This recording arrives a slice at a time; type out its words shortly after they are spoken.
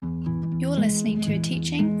You're listening to a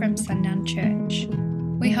teaching from Sundown Church.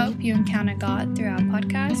 We hope you encounter God through our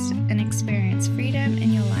podcast and experience freedom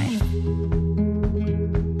in your life.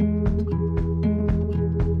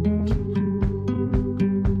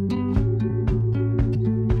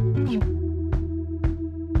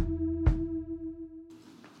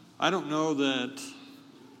 I don't know that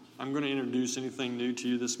I'm going to introduce anything new to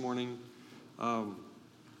you this morning.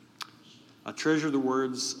 I treasure the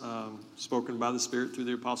words spoken by the Spirit through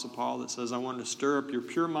the Apostle Paul that says, I want to stir up your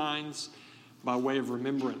pure minds by way of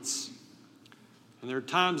remembrance. And there are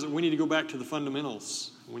times that we need to go back to the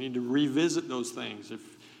fundamentals. We need to revisit those things. If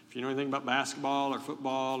you know anything about basketball or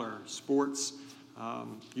football or sports,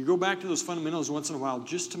 you go back to those fundamentals once in a while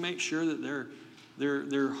just to make sure that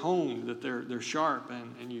they're honed, that they're sharp,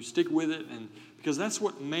 and you stick with it, and because that's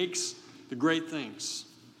what makes the great things.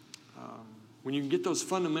 When you can get those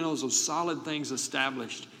fundamentals, those solid things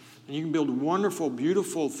established, and you can build wonderful,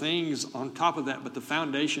 beautiful things on top of that, but the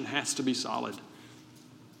foundation has to be solid.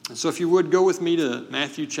 And so if you would, go with me to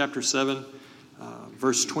Matthew chapter 7,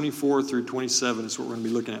 verse 24 through 27 is what we're going to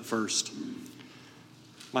be looking at first.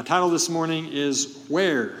 My title this morning is,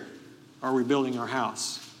 Where Are We Building Our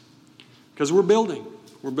House? Because we're building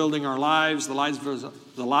our lives, the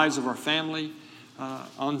lives of our family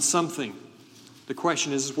on something. The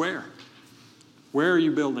question is where? Where are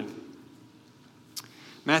you building?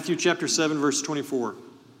 Matthew chapter 7, verse 24.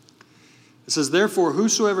 It says, Therefore,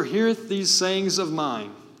 whosoever heareth these sayings of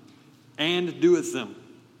mine, and doeth them,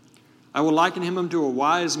 I will liken him unto a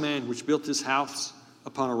wise man which built his house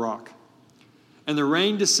upon a rock. And the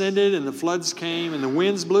rain descended, and the floods came, and the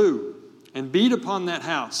winds blew, and beat upon that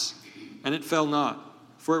house, and it fell not,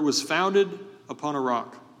 for it was founded upon a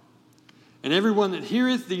rock. And every one that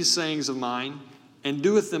heareth these sayings of mine, and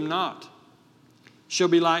doeth them not, shall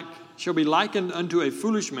be likened unto a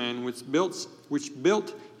foolish man which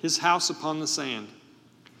built his house upon the sand.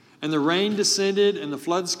 And the rain descended, and the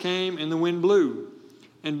floods came, and the wind blew,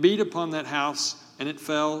 and beat upon that house, and it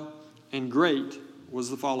fell, and great was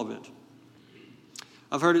the fall of it.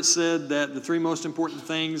 I've heard it said that the three most important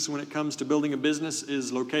things when it comes to building a business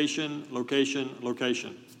is location, location,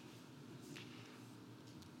 location.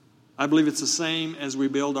 I believe it's the same as we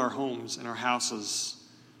build our homes and our houses.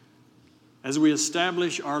 As we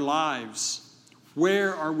establish our lives,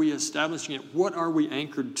 where are we establishing it? What are we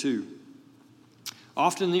anchored to?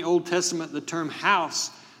 Often in the Old Testament, the term house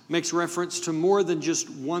makes reference to more than just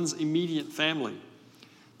one's immediate family.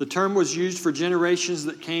 The term was used for generations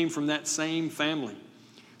that came from that same family.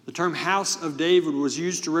 The term house of David was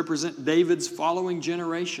used to represent David's following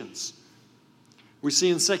generations. We see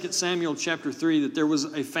in 2 Samuel chapter 3 that there was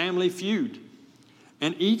a family feud,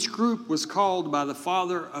 and each group was called by the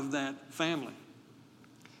father of that family.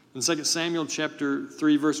 In 2 Samuel chapter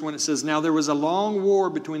 3, verse 1, it says, Now there was a long war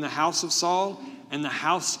between the house of Saul and the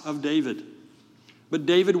house of David. But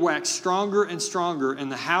David waxed stronger and stronger,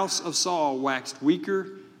 and the house of Saul waxed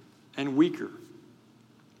weaker and weaker.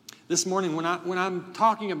 This morning, when I'm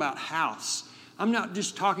talking about house, I'm not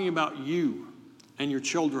just talking about you and your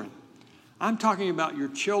children. I'm talking about your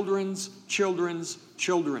children's children's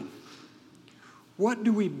children. What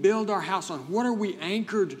do we build our house on? What are we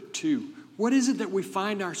anchored to? What is it that we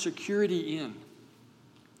find our security in?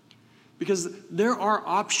 Because there are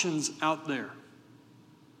options out there.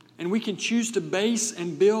 And we can choose to base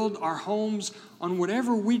and build our homes on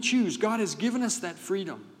whatever we choose. God has given us that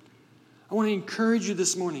freedom. I want to encourage you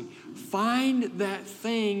this morning. Find that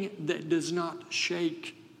thing that does not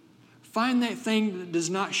shake. Find that thing that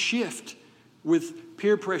does not shift with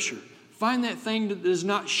peer pressure. Find that thing that does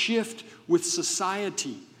not shift with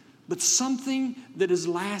society, but something that has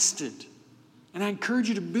lasted. And I encourage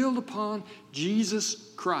you to build upon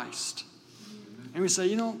Jesus Christ. And we say,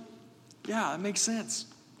 yeah, that makes sense.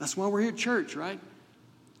 That's why we're here at church, right?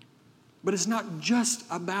 But it's not just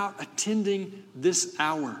about attending this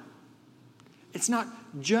hour. It's not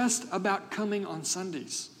just about coming on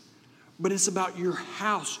Sundays, but it's about your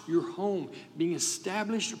house, your home, being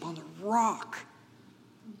established upon the rock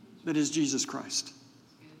that is Jesus Christ.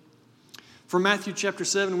 From Matthew chapter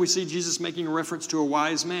 7, we see Jesus making a reference to a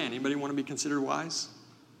wise man. Anybody want to be considered wise?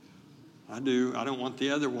 I do. I don't want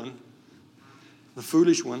the other one, the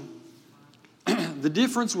foolish one. The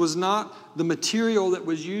difference was not the material that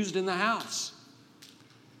was used in the house.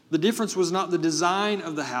 The difference was not the design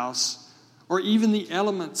of the house or even the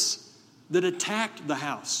elements that attacked the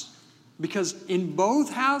house. Because in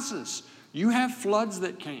both houses, you have floods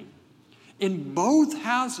that came. In both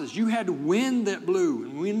houses, you had wind that blew.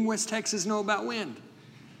 And we in West Texas know about wind.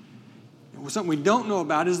 Something we don't know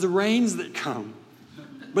about is the rains that come.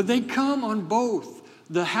 But they come on both.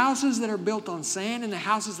 The houses that are built on sand and the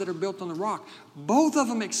houses that are built on the rock, both of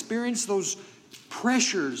them experience those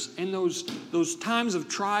pressures and those times of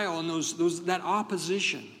trial and that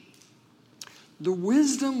opposition. The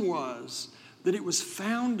wisdom was that it was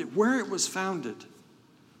founded where it was founded.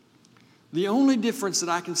 The only difference that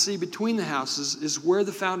I can see between the houses is where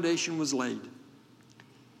the foundation was laid.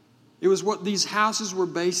 It was what these houses were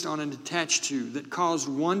based on and attached to that caused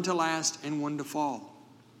one to last and one to fall.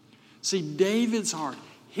 See, David's heart,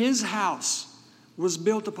 his house, was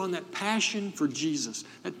built upon that passion for Jesus,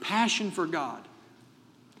 that passion for God.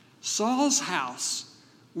 Saul's house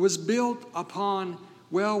was built upon,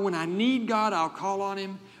 well, when I need God, I'll call on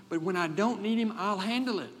Him, but when I don't need Him, I'll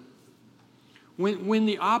handle it. When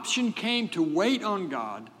the option came to wait on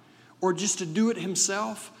God or just to do it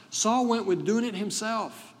himself, Saul went with doing it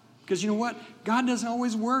himself. Because you know what? God doesn't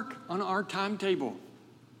always work on our timetable.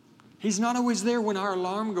 He's not always there when our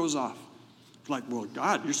alarm goes off. It's like, well,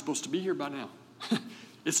 God, you're supposed to be here by now.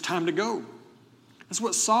 It's time to go. That's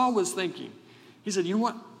what Saul was thinking. He said, you know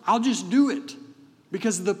what? I'll just do it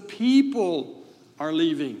because the people are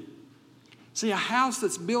leaving. See, a house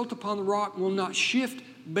that's built upon the rock will not shift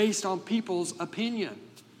based on people's opinion.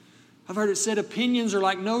 I've heard it said opinions are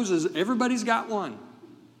like noses. Everybody's got one.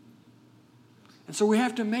 And so we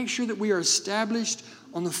have to make sure that we are established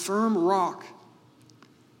on the firm rock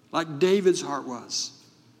like David's heart was.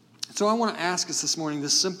 So I want to ask us this morning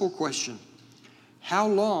this simple question. How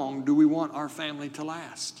long do we want our family to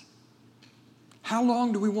last? How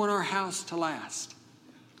long do we want our house to last?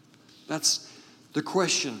 That's the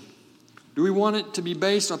question. Do we want it to be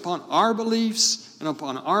based upon our beliefs and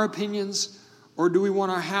upon our opinions, or do we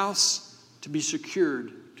want our house to be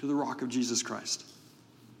secured to the rock of Jesus Christ?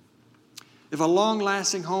 If a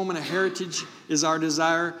long-lasting home and a heritage is our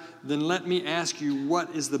desire, then let me ask you,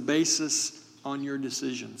 what is the basis on your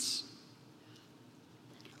decisions?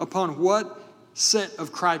 Upon what set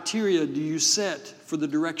of criteria do you set for the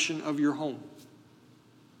direction of your home?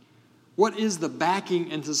 What is the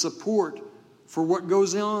backing and the support for what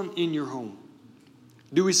goes on in your home?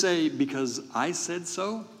 Do we say, because I said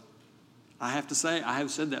so? I have to say, I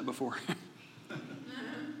have said that before.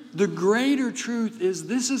 The greater truth is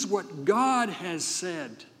this is what God has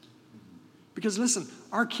said. Because listen,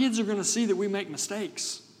 our kids are going to see that we make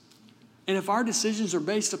mistakes. And if our decisions are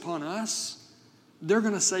based upon us, they're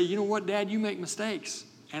going to say, you know what, Dad, you make mistakes.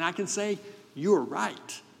 And I can say, you're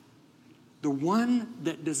right. The one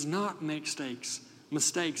that does not make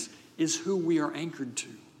mistakes is who we are anchored to.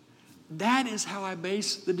 That is how I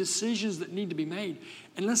base the decisions that need to be made.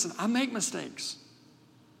 And listen, I make mistakes.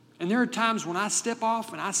 And there are times when I step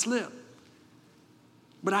off and I slip.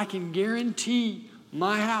 But I can guarantee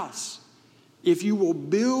my house, if you will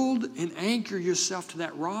build and anchor yourself to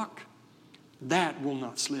that rock, that will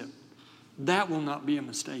not slip. That will not be a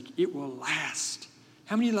mistake. It will last.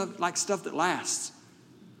 How many like stuff that lasts?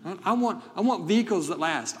 I want vehicles that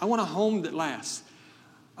last. I want a home that lasts.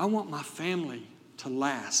 I want my family to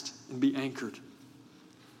last and be anchored.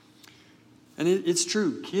 And it's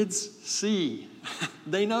true. Kids see.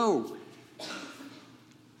 They know.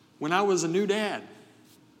 When I was a new dad,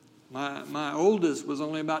 my oldest was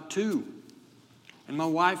only about 2. And my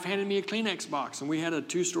wife handed me a Kleenex box. And we had a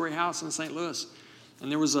 2-story house in St. Louis.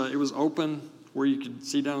 And it was open where you could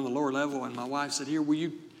see down on the lower level. And my wife said, here, will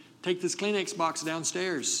you take this Kleenex box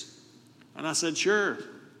downstairs? And I said, sure.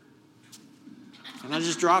 And I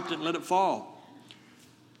just dropped it and let it fall.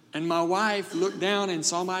 And my wife looked down and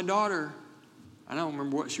saw my daughter. I don't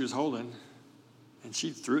remember what she was holding. And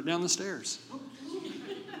she threw it down the stairs.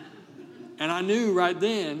 And I knew right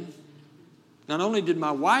then, not only did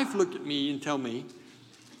my wife look at me and tell me,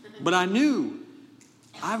 but I knew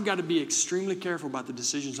I've got to be extremely careful about the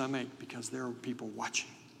decisions I make because there are people watching.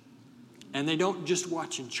 And they don't just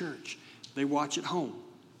watch in church. They watch at home.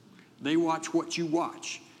 They watch what you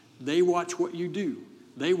watch. They watch what you do.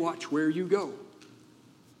 They watch where you go.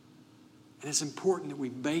 And it's important that we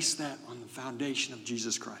base that on the foundation of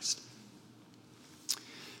Jesus Christ.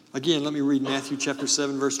 Again, let me read Matthew chapter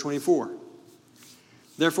 7, verse 24.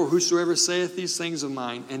 Therefore, whosoever saith these things of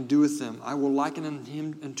mine and doeth them, I will liken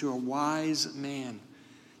him unto a wise man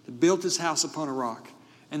that built his house upon a rock.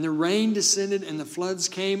 And the rain descended, and the floods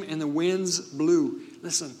came, and the winds blew.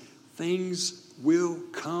 Listen, things will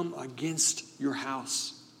come against your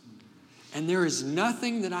house. And there is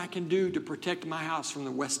nothing that I can do to protect my house from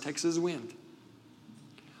the West Texas wind.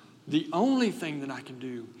 The only thing that I can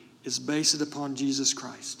do is base it upon Jesus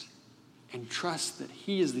Christ and trust that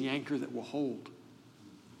He is the anchor that will hold.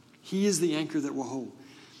 He is the anchor that will hold.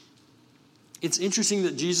 It's interesting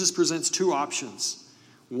that Jesus presents 2 options.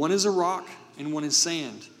 One is a rock and one is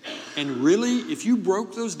sand. And really, if you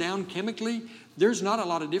broke those down chemically, there's not a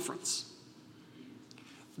lot of difference.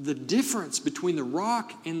 The difference between the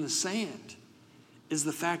rock and the sand is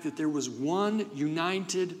the fact that there was one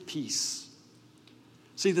united piece.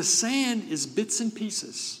 See, the sand is bits and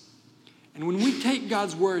pieces. And when we take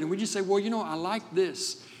God's word and we just say, well, I like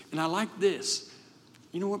this and I like this.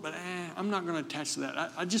 You know what, but I'm not going to attach to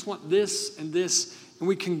that. I just want this and this. And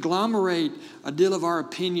we conglomerate a deal of our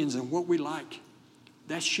opinions and what we like.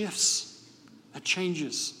 That shifts. That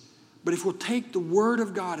changes. But if we'll take the word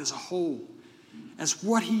of God as a whole, as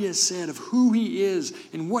what he has said of who he is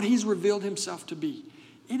and what he's revealed himself to be,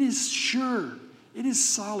 it is sure. It is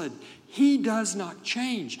solid. He does not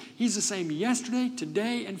change. He's the same yesterday,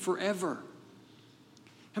 today, and forever.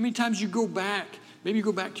 How many times you go back, maybe you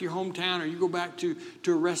go back to your hometown or you go back to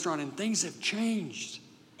a restaurant and things have changed.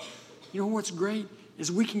 You know what's great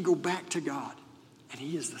is we can go back to God and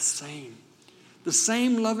he is the same. The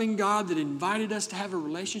same loving God that invited us to have a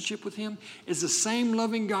relationship with him is the same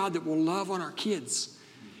loving God that will love on our kids.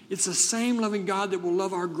 It's the same loving God that will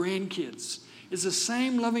love our grandkids. It's the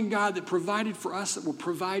same loving God that provided for us that will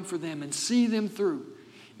provide for them and see them through.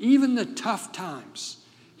 Even the tough times,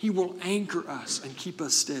 he will anchor us and keep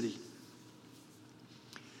us steady.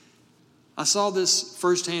 I saw this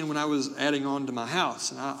firsthand when I was adding on to my house.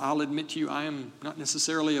 And I'll admit to you, I am not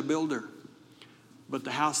necessarily a builder. But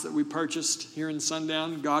the house that we purchased here in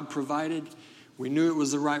Sundown, God provided. We knew it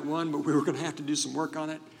was the right one, but we were going to have to do some work on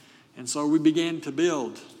it. And so we began to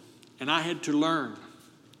build. And I had to learn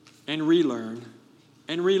and relearn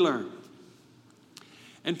and relearn.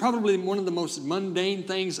 And probably one of the most mundane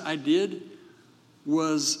things I did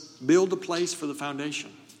was build a place for the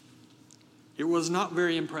foundation. It was not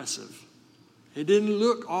very impressive. It didn't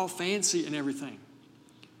look all fancy and everything.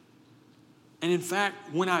 And in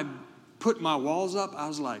fact, when I put my walls up, I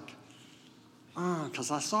was like,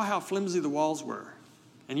 because I saw how flimsy the walls were.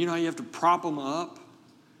 And you know how you have to prop them up?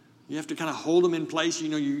 You have to kind of hold them in place.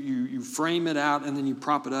 You frame it out and then you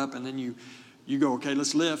prop it up and then you go, okay,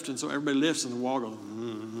 let's lift. And so everybody lifts and the wall goes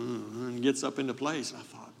and gets up into place. And I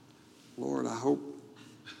thought, Lord, I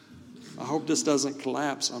hope this doesn't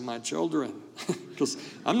collapse on my children because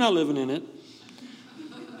I'm not living in it.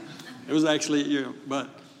 It was actually, but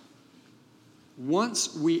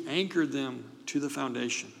once we anchored them to the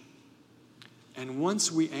foundation and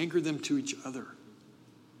once we anchored them to each other,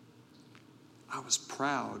 I was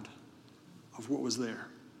proud of what was there.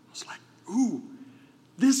 I was like, ooh,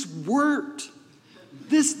 this worked.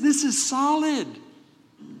 This is solid.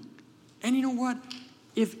 And you know what?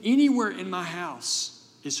 If anywhere in my house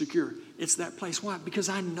is secure, it's that place. Why? Because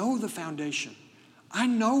I know the foundation. I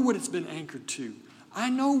know what it's been anchored to. I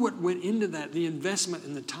know what went into that, the investment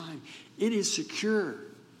and the time. It is secure.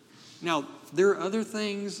 Now, there are other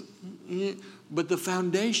things, but the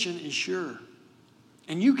foundation is sure.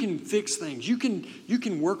 And you can fix things. You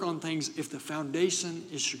can work on things if the foundation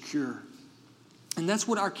is secure. And that's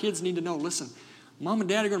what our kids need to know. Listen, Mom and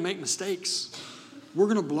Dad are going to make mistakes. We're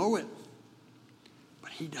going to blow it.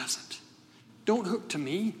 But he doesn't. Don't hook to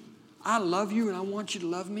me. I love you and I want you to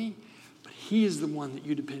love me. But he is the one that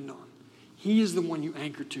you depend on. He is the one you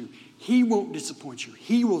anchor to. He won't disappoint you.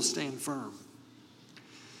 He will stand firm.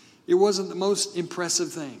 It wasn't the most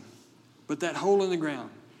impressive thing, but that hole in the ground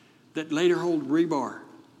that later held rebar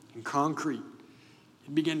and concrete,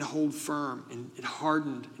 it began to hold firm and it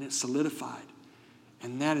hardened and it solidified.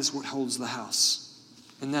 And that is what holds the house.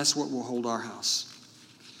 And that's what will hold our house.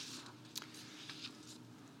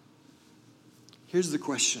 Here's the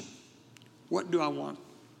question. What do I want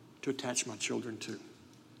to attach my children to?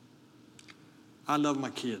 I love my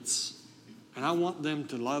kids, and I want them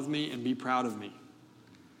to love me and be proud of me.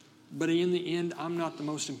 But in the end, I'm not the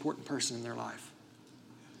most important person in their life.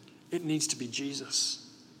 It needs to be Jesus.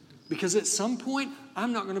 Because at some point,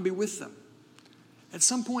 I'm not going to be with them. At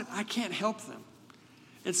some point, I can't help them.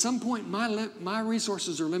 At some point, my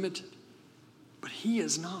resources are limited. But he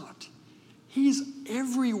is not. He's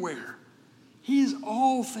everywhere. He is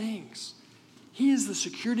all things. He is the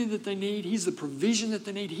security that they need. He's the provision that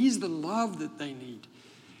they need. He's the love that they need.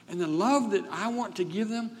 And the love that I want to give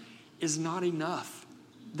them is not enough.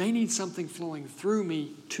 They need something flowing through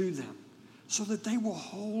me to them so that they will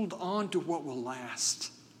hold on to what will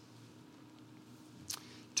last.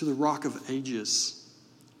 To the rock of ages.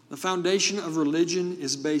 The foundation of religion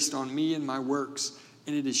is based on me and my works,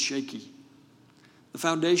 and it is shaky. The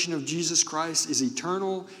foundation of Jesus Christ is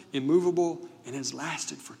eternal, immovable, and has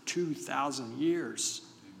lasted for 2,000 years.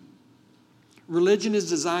 Religion is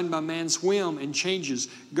designed by man's whim and changes.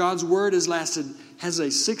 God's word has a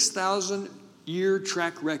 6,000-year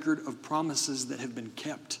track record of promises that have been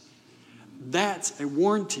kept. That's a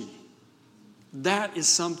warranty. That is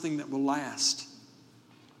something that will last.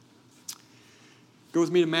 Go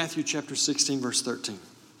with me to Matthew chapter 16, verse 13.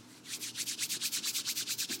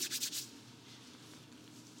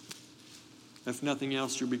 If nothing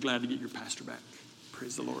else, you'll be glad to get your pastor back.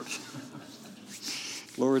 Praise the Lord.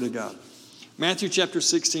 Glory to God. Matthew chapter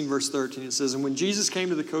 16, verse 13, it says, "And when Jesus came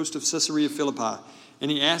to the coast of Caesarea Philippi,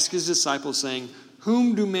 and he asked his disciples, saying,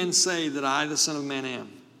 'Whom do men say that I, the Son of Man, am?'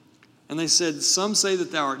 And they said, 'Some say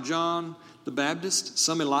that thou art John the Baptist,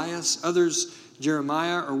 some Elias, others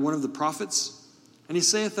Jeremiah or one of the prophets.' And he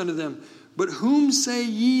saith unto them, 'But whom say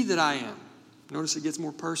ye that I am?'" Notice it gets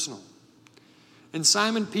more personal. "And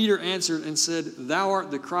Simon Peter answered and said, 'Thou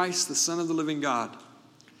art the Christ, the Son of the living God.'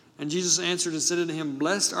 And Jesus answered and said unto him,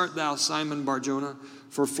 'Blessed art thou, Simon Bar-Jonah,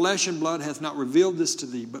 for flesh and blood hath not revealed this to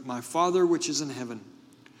thee, but my Father which is in heaven.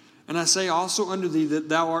 And I say also unto thee that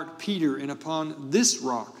thou art Peter, and upon this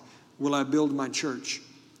rock will I build my church.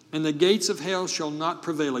 And the gates of hell shall not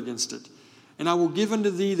prevail against it. And I will give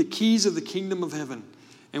unto thee the keys of the kingdom of heaven.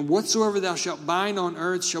 And whatsoever thou shalt bind on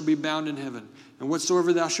earth shall be bound in heaven. And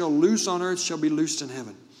whatsoever thou shalt loose on earth shall be loosed in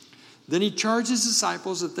heaven.' Then he charged his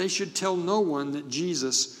disciples that they should tell no one that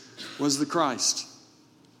Jesus was the Christ."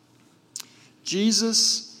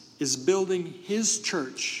 Jesus is building his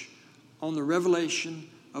church on the revelation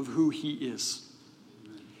of who he is.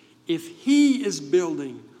 If he is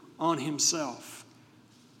building on himself,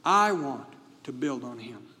 I want to build on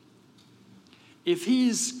him. If he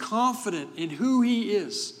is confident in who he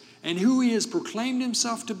is and who he has proclaimed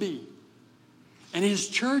himself to be, and his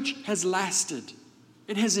church has lasted,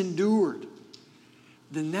 it has endured,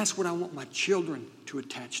 then that's what I want my children to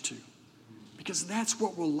attach to. Because that's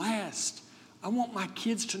what will last. I want my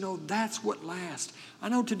kids to know that's what lasts. I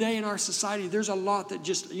know today in our society there's a lot that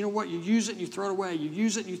just, you know what, you use it and you throw it away. You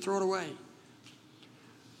use it and you throw it away.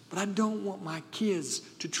 But I don't want my kids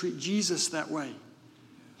to treat Jesus that way.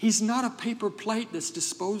 He's not a paper plate that's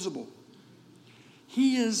disposable.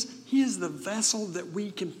 He is the vessel that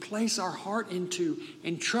we can place our heart into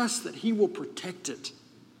and trust that he will protect it.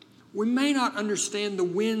 We may not understand the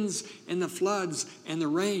winds and the floods and the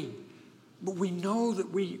rain, but we know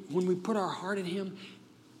that when we put our heart in him,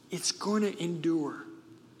 it's going to endure.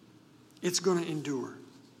 It's going to endure.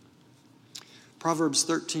 Proverbs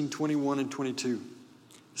 13:21 and 22.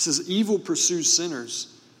 It says, "Evil pursues sinners,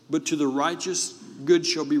 but to the righteous good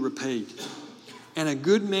shall be repaid. And a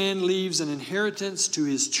good man leaves an inheritance to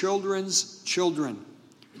his children's children,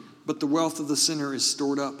 but the wealth of the sinner is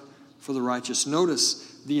stored up for the righteous." Notice,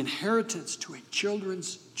 the inheritance to a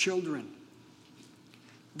children's children.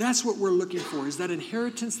 That's what we're looking for, is that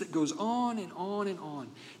inheritance that goes on and on and on,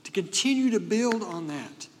 to continue to build on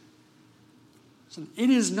that. So it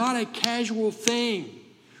is not a casual thing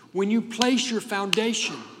when you place your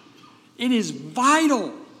foundation. It is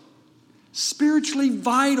vital, spiritually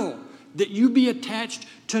vital, that you be attached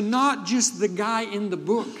to not just the guy in the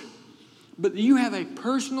book, but that you have a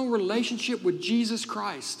personal relationship with Jesus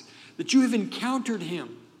Christ, that you have encountered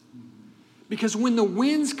him. Because when the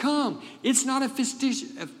winds come, it's not a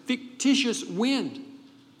fictitious wind.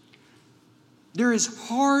 There is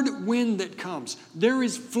hard wind that comes. There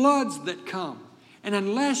is floods that come. And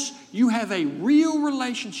unless you have a real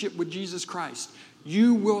relationship with Jesus Christ,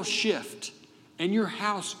 you will shift, and your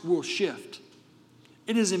house will shift.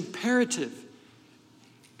 It is imperative.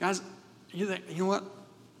 Guys, you know what?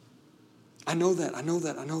 I know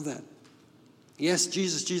that. Yes,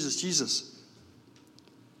 Jesus.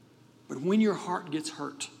 But when your heart gets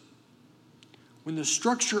hurt, when the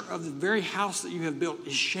structure of the very house that you have built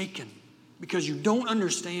is shaken because you don't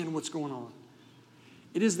understand what's going on,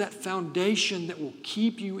 it is that foundation that will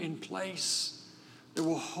keep you in place, that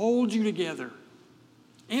will hold you together.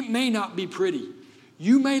 It may not be pretty.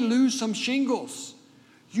 You may lose some shingles.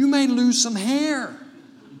 You may lose some hair.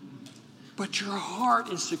 But your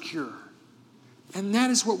heart is secure. And that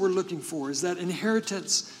is what we're looking for, is that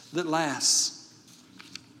inheritance that lasts.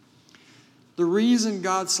 The reason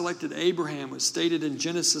God selected Abraham was stated in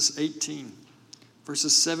Genesis 18,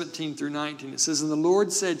 verses 17 through 19. It says, "And the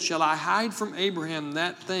Lord said, Shall I hide from Abraham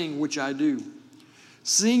that thing which I do?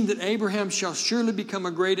 Seeing that Abraham shall surely become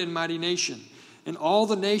a great and mighty nation, and all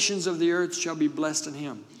the nations of the earth shall be blessed in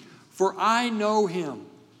him. For I know him,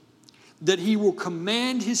 that he will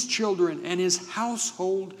command his children and his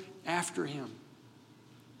household after him."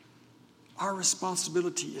 Our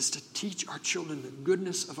responsibility is to teach our children the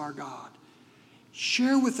goodness of our God.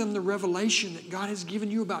 Share with them the revelation that God has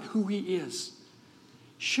given you about who he is.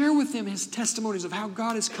 Share with them his testimonies of how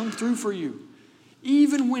God has come through for you.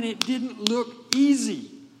 Even when it didn't look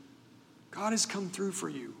easy, God has come through for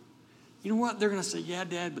you. You know what? They're going to say, "Yeah,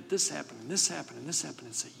 Dad, but this happened, and this happened, and this happened."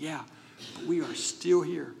 And say, "Yeah, But we are still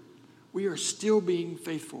here. We are still being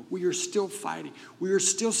faithful. We are still fighting. We are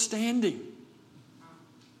still standing.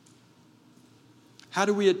 How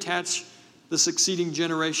do we attach the succeeding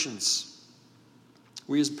generations?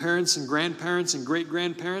 We as parents and grandparents and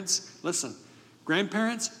great-grandparents, listen,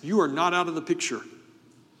 grandparents, you are not out of the picture.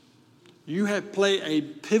 You have played a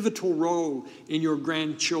pivotal role in your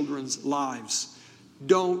grandchildren's lives.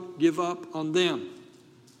 Don't give up on them.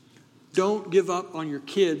 Don't give up on your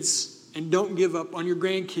kids, and don't give up on your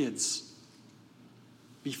grandkids.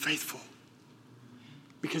 Be faithful.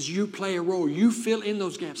 Because you play a role. You fill in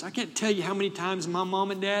those gaps. I can't tell you how many times my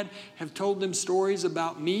mom and dad have told them stories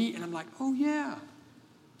about me, and I'm like, oh yeah,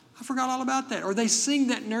 I forgot all about that. Or they sing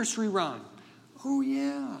that nursery rhyme. Oh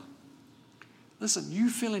yeah. Listen, you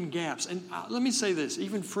fill in gaps. And let me say this,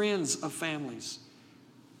 even friends of families,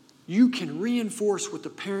 you can reinforce what the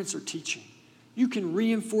parents are teaching. You can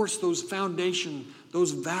reinforce those foundation,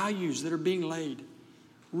 those values that are being laid.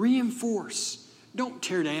 Reinforce. Don't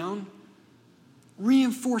tear down.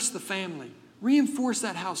 Reinforce the family. Reinforce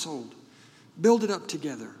that household. Build it up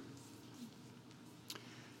together.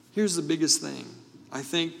 Here's the biggest thing, I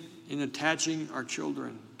think, in attaching our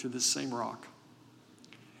children to this same rock.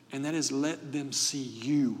 And that is, let them see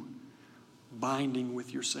you binding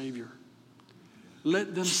with your Savior.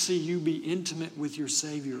 Let them see you be intimate with your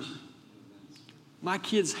Savior. My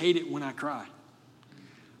kids hate it when I cry.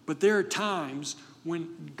 But there are times when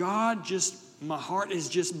my heart is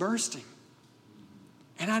just bursting.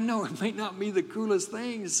 And I know it may not be the coolest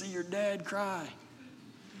thing to see your dad cry.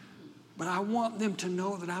 But I want them to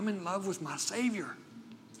know that I'm in love with my Savior.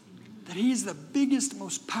 That He's the biggest,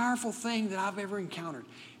 most powerful thing that I've ever encountered.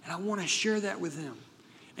 And I want to share that with them.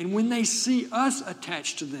 And when they see us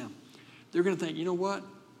attached to them, they're going to think, you know what?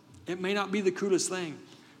 It may not be the coolest thing,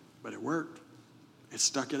 but it worked. It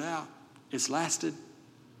stuck it out. It's lasted.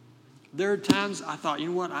 There are times I thought, you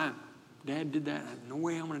know what? Dad did that. No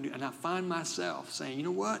way I'm going to do it. And I find myself saying, you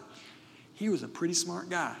know what? He was a pretty smart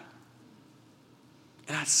guy.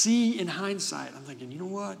 And I see in hindsight, I'm thinking, you know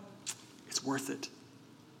what? It's worth it.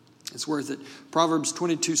 It's worth it. Proverbs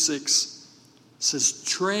 22:6 says,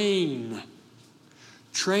 train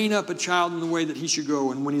up a child in the way that he should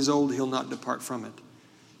go, and when he's old, he'll not depart from it.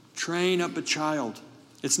 Train up a child.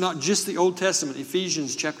 It's not just the Old Testament.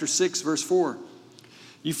 Ephesians chapter 6, verse 4.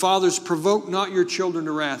 You fathers, provoke not your children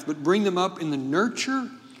to wrath, but bring them up in the nurture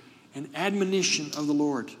and admonition of the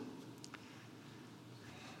Lord.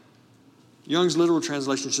 Young's literal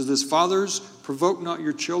translation says this, fathers, provoke not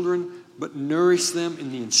your children, but nourish them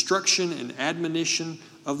in the instruction and admonition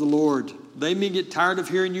of the Lord. They may get tired of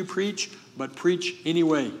hearing you preach, but preach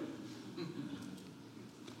anyway.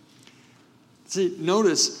 See,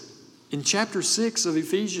 notice in chapter 6 of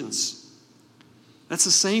Ephesians, that's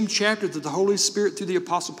the same chapter that the Holy Spirit through the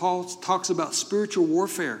Apostle Paul talks about spiritual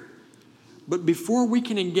warfare. But before we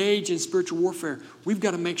can engage in spiritual warfare, we've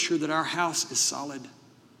got to make sure that our house is solid.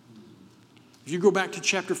 If you go back to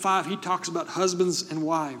chapter 5, he talks about husbands and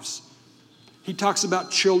wives. He talks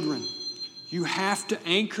about children. You have to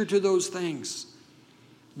anchor to those things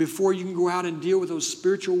before you can go out and deal with those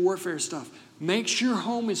spiritual warfare stuff. Make sure your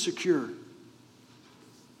home is secure.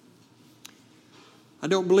 I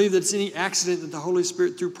don't believe that it's any accident that the Holy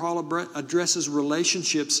Spirit through Paul addresses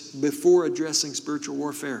relationships before addressing spiritual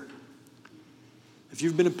warfare. If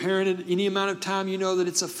you've been a parent at any amount of time, you know that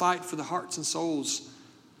it's a fight for the hearts and souls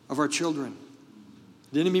of our children.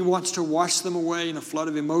 The enemy wants to wash them away in a flood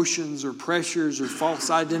of emotions or pressures or false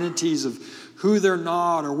identities of who they're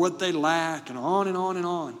not or what they lack, and on and on and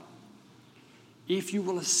on. If you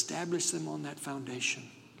will establish them on that foundation,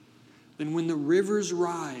 then when the rivers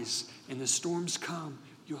rise and the storms come,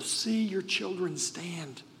 you'll see your children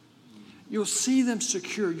stand. You'll see them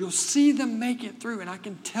secure. You'll see them make it through. And I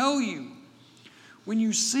can tell you, when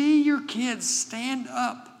you see your kids stand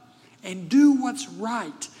up and do what's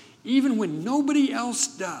right, even when nobody else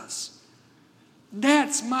does,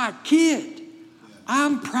 that's my kid.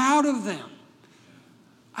 I'm proud of them.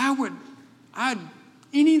 I'd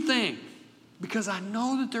anything, because I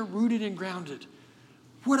know that they're rooted and grounded.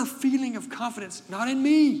 What a feeling of confidence, not in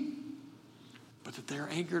me, but that they're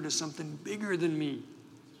anchored to something bigger than me.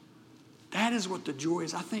 That is what the joy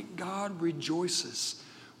is. I think God rejoices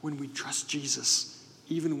when we trust Jesus,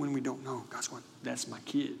 even when we don't know. God's going, that's my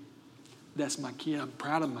kid. That's my kid. I'm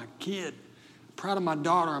proud of my kid. I'm proud of my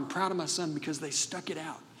daughter. I'm proud of my son because they stuck it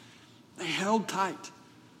out. They held tight.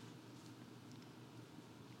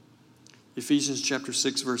 Ephesians chapter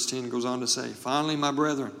 6, verse 10 goes on to say, finally, my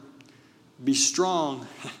brethren, be strong,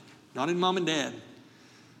 not in mom and dad,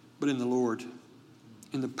 but in the Lord,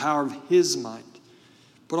 in the power of His might.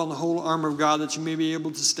 Put on the whole armor of God that you may be able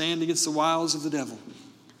to stand against the wiles of the devil.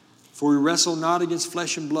 For we wrestle not against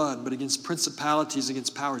flesh and blood, but against principalities,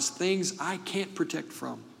 against powers, things I can't protect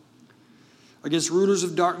from. Against rulers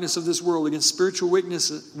of darkness of this world, against spiritual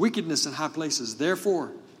wickedness in high places.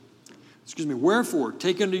 Wherefore,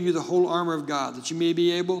 take unto you the whole armor of God, that you may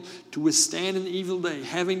be able to withstand in the evil day,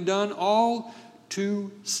 having done all to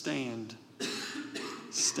stand.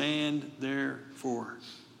 Stand therefore.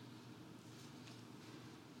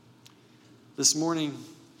 This morning,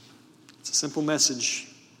 it's a simple message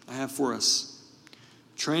I have for us.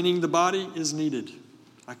 Training the body is needed.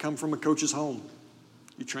 I come from a coach's home.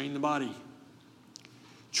 You train the body.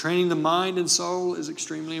 Training the mind and soul is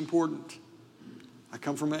extremely important. I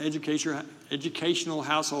come from an educational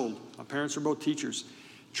household. My parents are both teachers.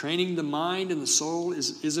 Training the mind and the soul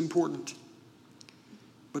is important.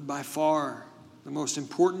 But by far, the most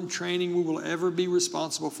important training we will ever be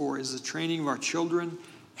responsible for is the training of our children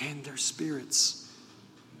and their spirits.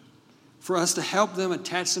 For us to help them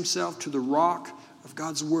attach themselves to the rock of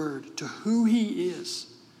God's Word, to who He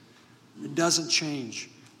is. It doesn't change.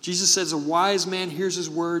 Jesus says, a wise man hears His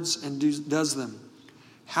words and does them.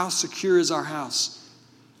 How secure is our house?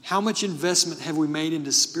 How much investment have we made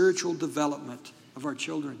into spiritual development of our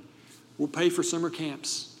children? We'll pay for summer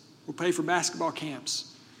camps. We'll pay for basketball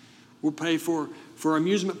camps. We'll pay for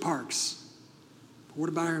amusement parks. But what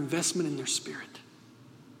about our investment in their spirit?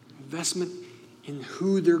 Investment in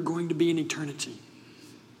who they're going to be in eternity.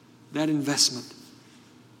 That investment.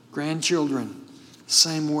 Grandchildren,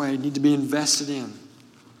 same way, need to be invested in.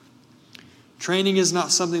 Training is not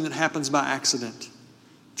something that happens by accident.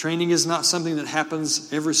 Training is not something that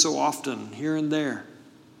happens every so often, here and there.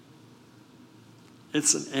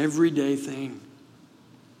 It's an everyday thing.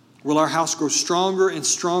 Will our house grow stronger and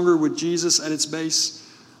stronger with Jesus at its base,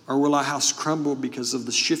 or will our house crumble because of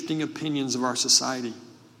the shifting opinions of our society?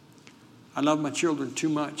 I love my children too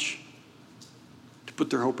much to put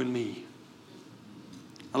their hope in me.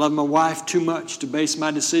 I love my wife too much to base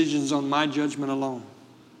my decisions on my judgment alone.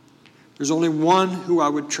 There's only one who I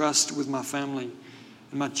would trust with my family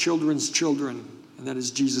and my children's children, and that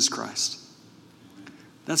is Jesus Christ.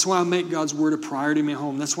 That's why I make God's Word a priority in my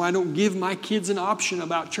home. That's why I don't give my kids an option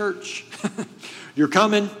about church. You're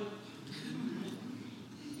coming.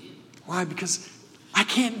 Why? Because I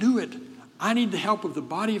can't do it. I need the help of the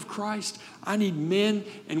body of Christ. I need men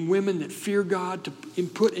and women that fear God to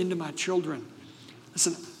input into my children.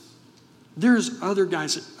 Listen, there's other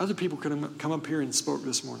people could have come up here and spoke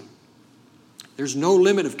this morning. There's no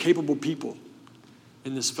limit of capable people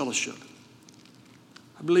in this fellowship.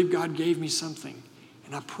 I believe God gave me something,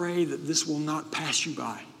 and I pray that this will not pass you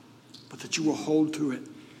by, but that you will hold to it,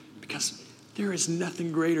 because there is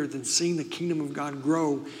nothing greater than seeing the kingdom of God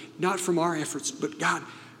grow, not from our efforts, but God,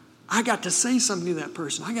 I got to say something to that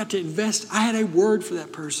person. I got to invest. I had a word for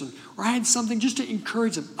that person, or I had something just to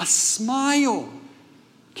encourage them. A smile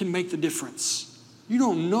can make the difference. You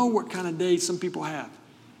don't know what kind of day some people have,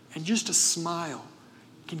 and just a smile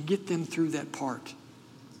can get them through that part.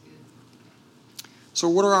 So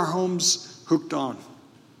what are our homes hooked on?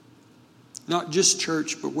 Not just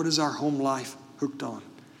church, but what is our home life hooked on?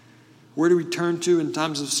 Where do we turn to in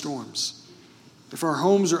times of storms? If our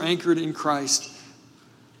homes are anchored in Christ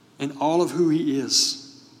and all of who He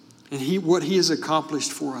is and what He has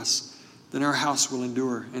accomplished for us, then our house will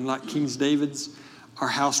endure. And like King David's, our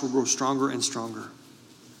house will grow stronger and stronger.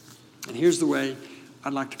 And here's the way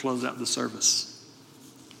I'd like to close out the service.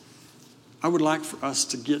 I would like for us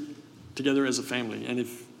to get together as a family. And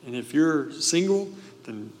if you're single,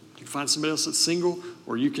 then you can find somebody else that's single,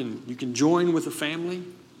 or you can join with a family.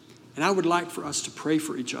 And I would like for us to pray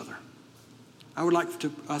for each other. I would like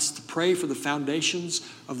us to pray for the foundations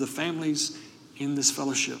of the families in this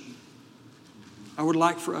fellowship. I would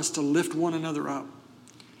like for us to lift one another up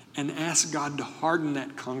and ask God to harden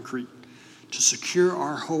that concrete, to secure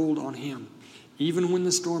our hold on Him, even when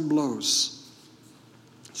the storm blows.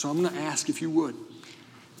 So I'm going to ask if you would,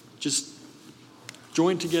 just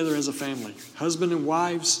join together as a family. Husband and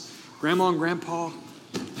wives, grandma and grandpa,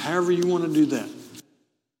 however you want to do that.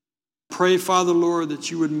 Pray, Father, Lord,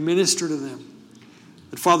 that you would minister to them.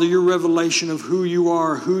 That, Father, your revelation of who you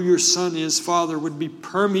are, who your Son is, Father, would be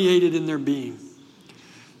permeated in their being.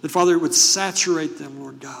 That, Father, it would saturate them,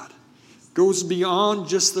 Lord God. Goes beyond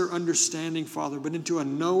just their understanding, Father, but into a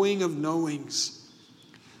knowing of knowings.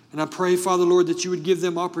 And I pray, Father, Lord, that you would give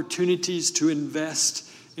them opportunities to invest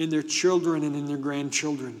in their children and in their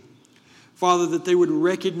grandchildren. Father, that they would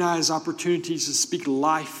recognize opportunities to speak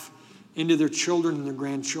life into their children and their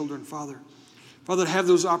grandchildren, Father. Father, have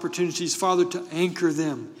those opportunities, Father, to anchor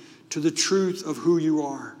them to the truth of who you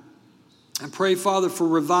are. I pray, Father, for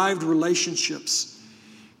revived relationships.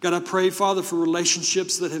 God, I pray, Father, for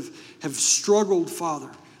relationships that have struggled, Father,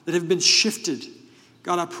 that have been shifted.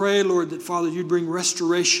 God, I pray, Lord, that, Father, you'd bring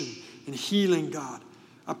restoration and healing, God.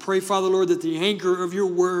 I pray, Father, Lord, that the anchor of your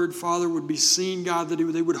word, Father, would be seen, God, that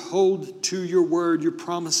they would hold to your word, your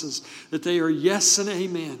promises, that they are yes and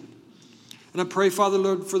amen. And I pray, Father,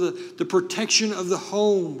 Lord, for the protection of the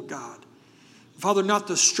home, God. Father, not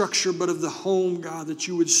the structure, but of the home, God, that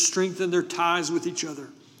you would strengthen their ties with each other.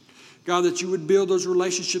 God, that you would build those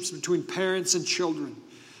relationships between parents and children.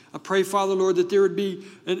 I pray, Father, Lord, that there would be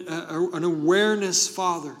an awareness,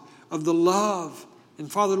 Father, of the love.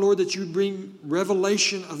 And Father, Lord, that you would bring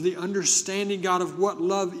revelation of the understanding, God, of what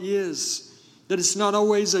love is. That it's not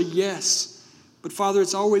always a yes, but Father,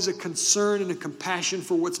 it's always a concern and a compassion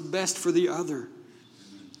for what's best for the other.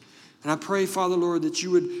 And I pray, Father, Lord, that you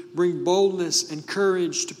would bring boldness and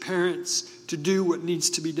courage to parents to do what needs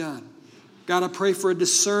to be done. God, I pray for a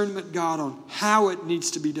discernment, God, on how it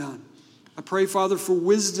needs to be done. I pray, Father, for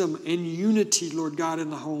wisdom and unity, Lord God, in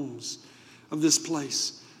the homes of this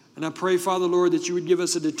place. And I pray, Father, Lord, that you would give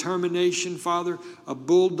us a determination, Father, a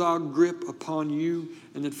bulldog grip upon you,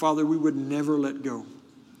 and that, Father, we would never let go.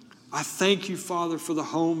 I thank you, Father, for the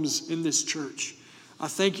homes in this church. I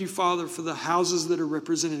thank you, Father, for the houses that are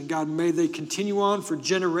represented. And God, may they continue on for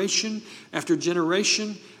generation after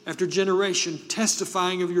generation after generation,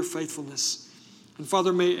 testifying of your faithfulness. And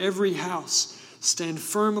Father, may every house stand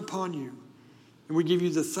firm upon you. And we give you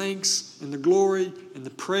the thanks and the glory and the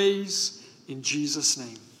praise in Jesus'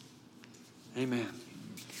 name. Amen.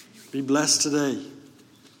 Be blessed today.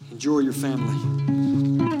 Enjoy your family.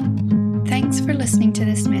 Thanks for listening to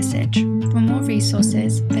this message. For more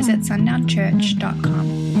resources, visit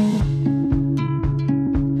sundownchurch.com.